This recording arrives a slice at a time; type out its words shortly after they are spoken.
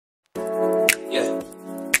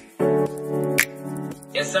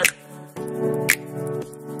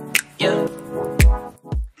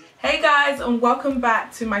guys, and welcome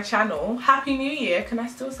back to my channel. Happy New Year. Can I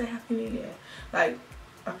still say Happy New Year? Like,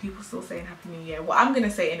 are people still saying Happy New Year? Well, I'm gonna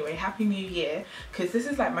say anyway, Happy New Year, because this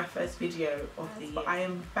is like my first video of the year. I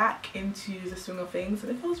am back into the swing of things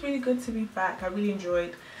and it feels really good to be back. I really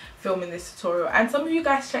enjoyed filming this tutorial and some of you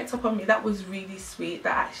guys checked up on me. That was really sweet.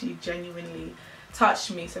 That actually genuinely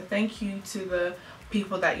touched me, so thank you to the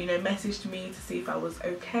people that, you know, messaged me to see if I was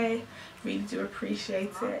okay. Really do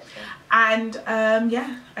appreciate it. And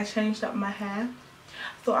yeah, I changed up my hair.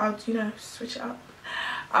 Thought I'd, you know, switch it up.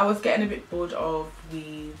 I was getting a bit bored of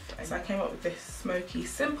weave, so I came up with this Smokey,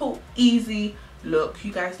 simple, easy look.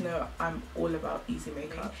 You guys know I'm all about easy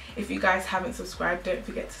makeup. If you guys haven't subscribed, don't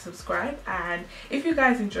forget to subscribe, and if you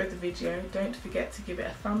guys enjoyed the video, don't forget to give it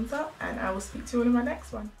a thumbs up, and I will speak to you in my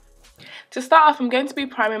next one. To start off, I'm going to be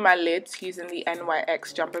priming my lids using the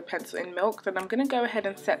NYX Jumbo Pencil in Milk. Then I'm going to go ahead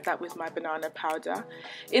and set that with my banana powder.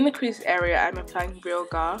 In the crease area, I'm applying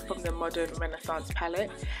Realgar from the Modern Renaissance palette.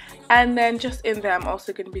 And then just in there, I'm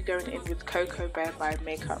also going to be going in with Cocoa Bear by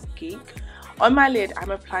Makeup Geek. On my lid, I'm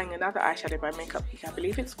applying another eyeshadow by Makeup Geek. I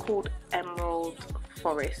believe it's called Emerald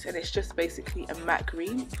Forest, and it's just basically a matte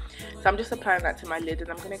green. So I'm just applying that to my lid, and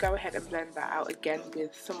I'm going to go ahead and blend that out again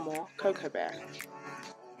with some more Cocoa Bear.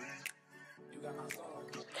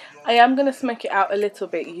 I am going to smoke it out a little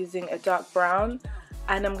bit using a dark brown,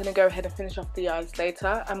 and I'm going to go ahead and finish off the eyes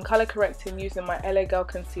later. I'm colour correcting using my LA Girl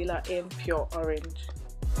concealer in Pure Orange.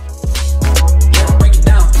 Break it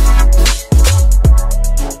down.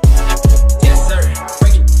 Yes, sir.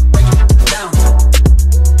 Break it down.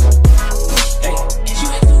 Hey,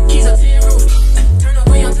 keys up to your roof. Turn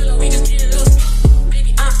away until we just get loose.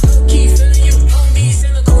 Baby, keep feeling you. Don't be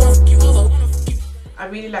cynical. You over. I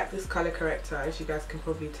really like this colour corrector, as you guys can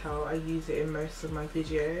probably tell. I use it in most of my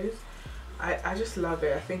videos. I just love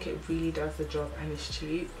it. I think it really does the job, and it's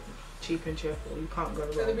cheap and cheerful. You can't go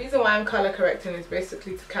wrong. So the reason why I'm colour correcting is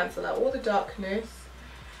basically to cancel out all the darkness.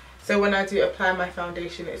 So when I do apply my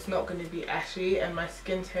foundation, it's not going to be ashy and my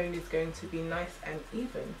skin tone is going to be nice and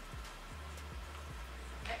even.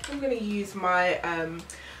 Next I'm going to use my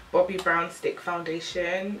Bobbi Brown stick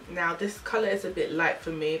foundation. Now this colour is a bit light for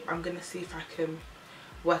me. I'm going to see if I can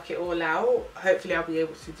work it all out. Hopefully I'll be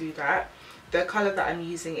able to do that. The colour that I'm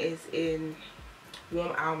using is in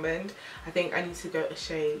Warm Almond. I think I need to go a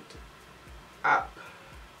shade up.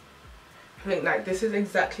 I think like this is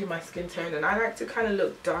exactly my skin tone, and I like to kind of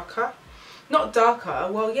look darker. Not darker,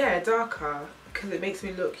 well yeah, darker, because it makes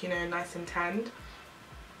me look, you know, nice and tanned.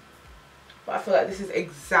 But I feel like this is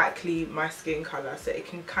exactly my skin colour, so it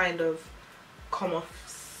can kind of come off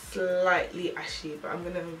slightly ashy, but I'm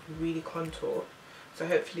going to really contour. So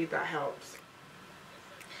hopefully that helps.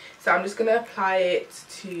 So I'm just going to apply it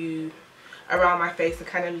to around my face and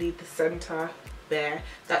kind of leave the centre there.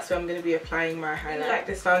 That's where I'm going to be applying my highlight. I like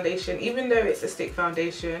this foundation, even though it's a stick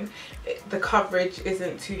foundation, the coverage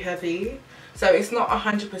isn't too heavy. So it's not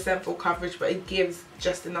 100% full coverage, but it gives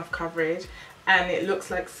just enough coverage and it looks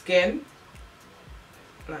like skin.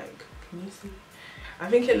 Like, can you see? I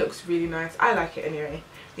think it looks really nice. I like it anyway.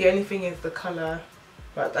 The only thing is the colour,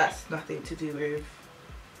 but that's nothing to do with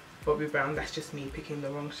Bobbi Brown. That's just me picking the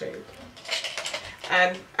wrong shade.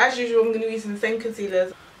 And as usual, I'm going to be using the same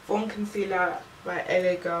concealers, Fawn concealer by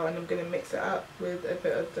LA Girl, and I'm going to mix it up with a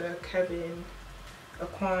bit of the Aucoin.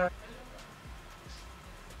 A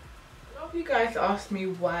lot of you guys asked me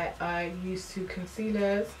why I use two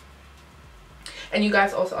concealers, and you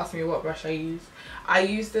guys also asked me what brush I use. I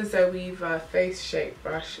use the Zoeva Face Shape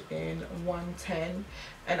brush in 110,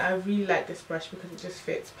 and I really like this brush because it just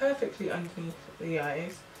fits perfectly underneath the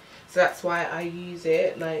eyes. So that's why I use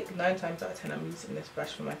it. Like 9 times out of 10 I'm using this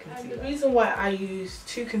brush for my concealer. And the reason why I use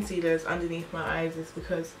two concealers underneath my eyes is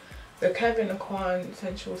because the Aucoin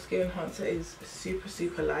Sensual Skin Enhancer is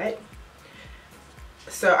super light.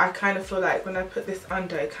 So I kind of feel like when I put this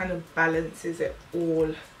under, it kind of balances it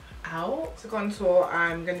all out. To contour,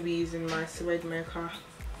 I'm going to be using my Suede mocha.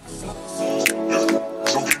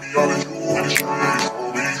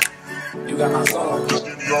 You got my song.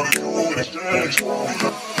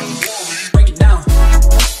 Break it down.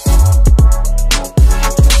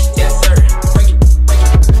 Yes, sir. Break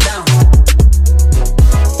it down.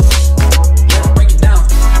 Yeah, break it down.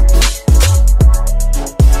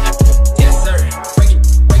 Yes, sir.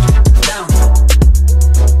 Break it down.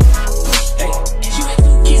 Hey,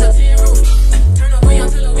 keys up to your roof. Turn away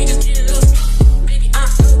until we just get loose. Baby,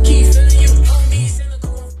 keep feeling you. Don't be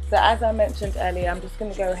cynical. So as I mentioned earlier, I'm just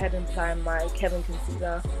going to go ahead and apply my Kevin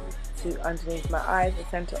concealer to underneath my eyes, the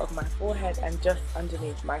centre of my forehead, and just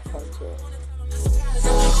underneath my contour.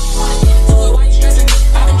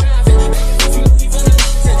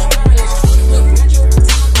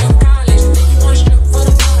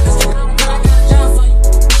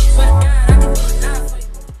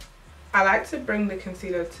 I like to bring the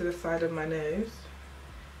concealer to the side of my nose.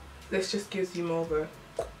 This just gives you more of a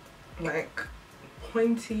like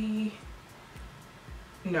pointy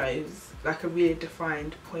nose, like a really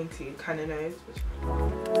defined pointy kind of nose.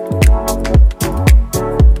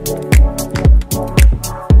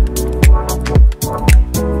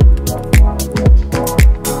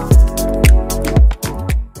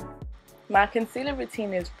 My concealer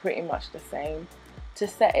routine is pretty much the same. To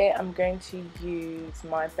set it, I'm going to use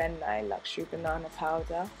my Bear and Luxury Banana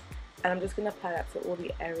Powder, and I'm just going to apply that to all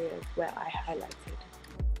the areas where I highlighted.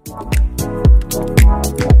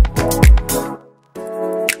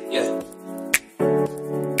 Yeah.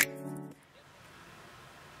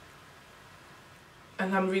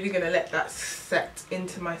 And I'm really going to let that set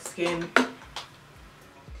into my skin.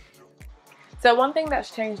 So one thing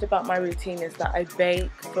that's changed about my routine is that I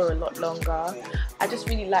bake for a lot longer. I just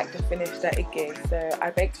really like the finish that it gives. So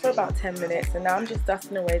I baked for about 10 minutes and now I'm just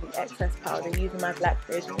dusting away the excess powder using my black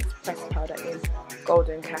Radiance pressed powder in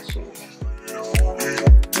Golden Cashews.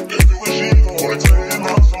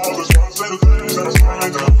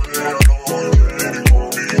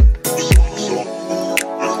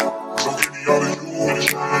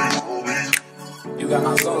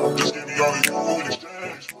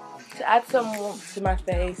 To add some warmth to my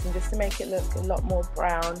face and just to make it look a lot more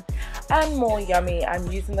brown and more yummy,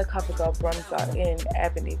 I'm using the CoverGirl bronzer in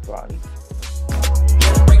Ebony bronze.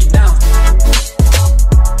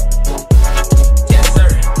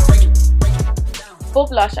 For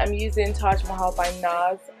blush, I'm using Taj Mahal by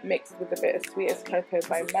Nars mixed with a bit of Sweetest Cocoa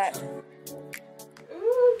by MAC.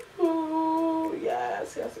 Ooh,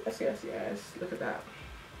 yes, yes, yes, yes, yes. Look at that.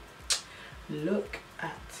 Look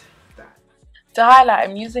at that. To highlight,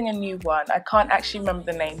 I'm using a new one. I can't actually remember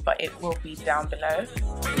the name, but it will be down below.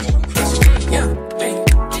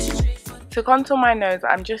 To contour my nose,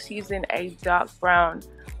 I'm just using a dark brown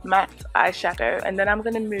matte eyeshadow, and then I'm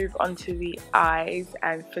going to move on to the eyes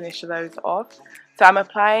and finish those off. So I'm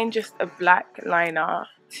applying just a black liner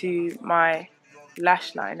to my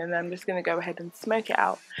lash line, and then I'm just going to go ahead and smoke it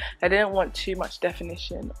out. I didn't want too much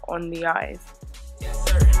definition on the eyes. Yes,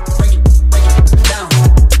 sir. Break it down.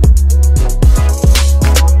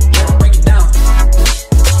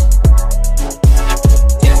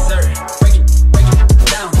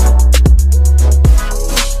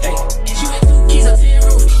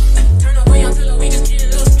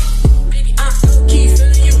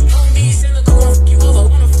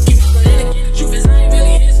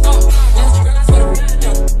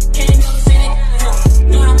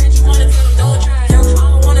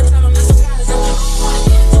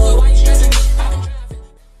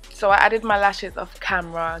 So I added my lashes off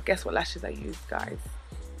camera. Guess what lashes I used, guys?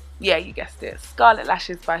 Yeah, you guessed it. Scarlett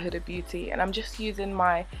lashes by Huda Beauty. And I'm just using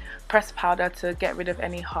my pressed powder to get rid of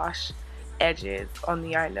any harsh edges on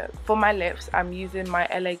the eye look. For my lips, I'm using my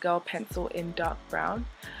LA Girl pencil in dark brown.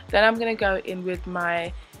 Then I'm going to go in with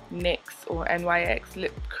my NYX or NYX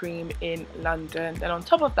lip cream in London. Then on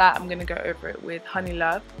top of that, I'm going to go over it with Honey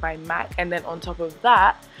Love by MAC. And then on top of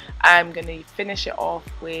that, I'm going to finish it off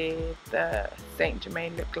with the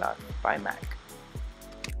Germain lip gloss by MAC.